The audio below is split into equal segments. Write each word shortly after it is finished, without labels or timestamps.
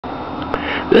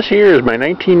This here is my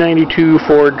 1992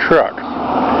 Ford truck.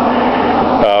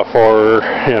 For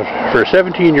a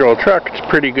 17-year-old truck, it's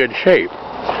pretty good shape.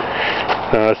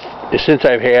 Since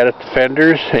I've had it, the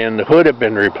fenders and the hood have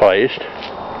been replaced,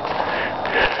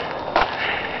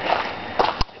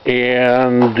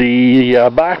 and the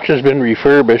box has been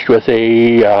refurbished with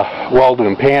a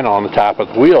welded panel on the top of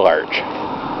the wheel arch.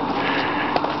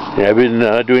 And I've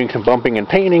been doing some bumping and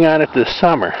painting on it this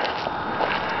summer.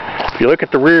 If you look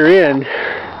at the rear end,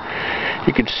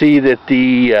 you can see that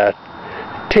the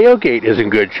tailgate is in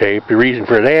good shape. The reason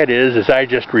for that is I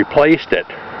just replaced it.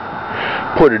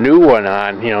 Put a new one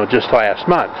on, just last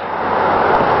month.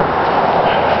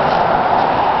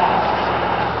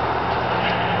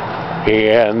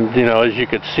 And, as you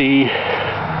can see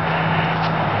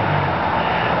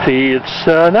it's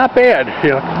not bad.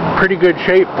 Pretty good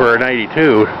shape for a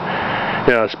 92.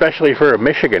 Especially for a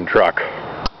Michigan truck.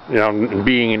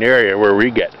 Being an area where we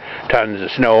get tons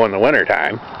of snow in the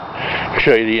wintertime. I'll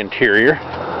show you the interior.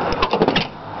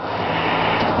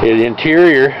 The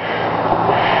interior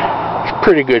is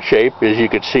pretty good shape, as you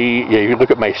can see. You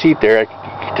look at my seat there, I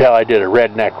can tell I did a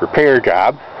redneck repair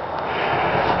job.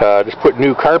 Just put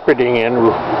new carpeting in,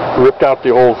 ripped out the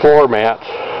old floor mats,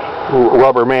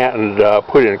 rubber mat, and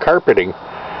put in carpeting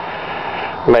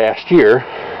last year.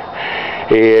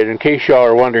 And in case y'all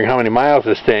are wondering how many miles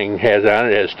this thing has on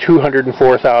it, has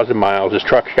 204,000 miles. This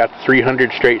truck's got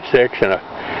 300 straight six and a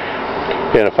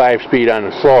 5-speed on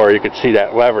the floor. You can see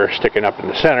that lever sticking up in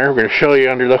the center. We're going to show you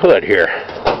under the hood here.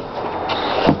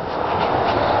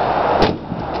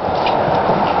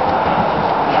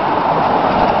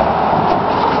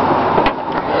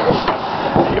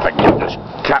 See if I can get this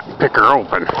top picker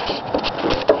open.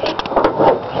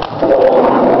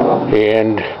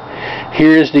 And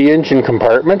here's the engine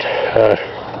compartment.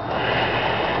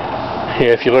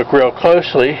 If you look real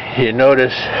closely, you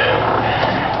notice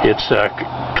it's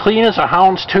clean as a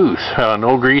hound's tooth.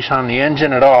 No grease on the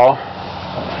engine at all.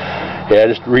 Yeah, I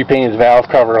just repainted the valve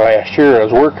cover last year. I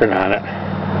was working on it.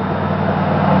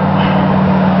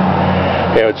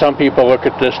 Yeah, but some people look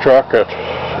at this truck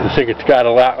and think it's got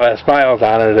a lot less miles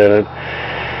on it than it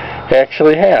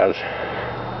actually has.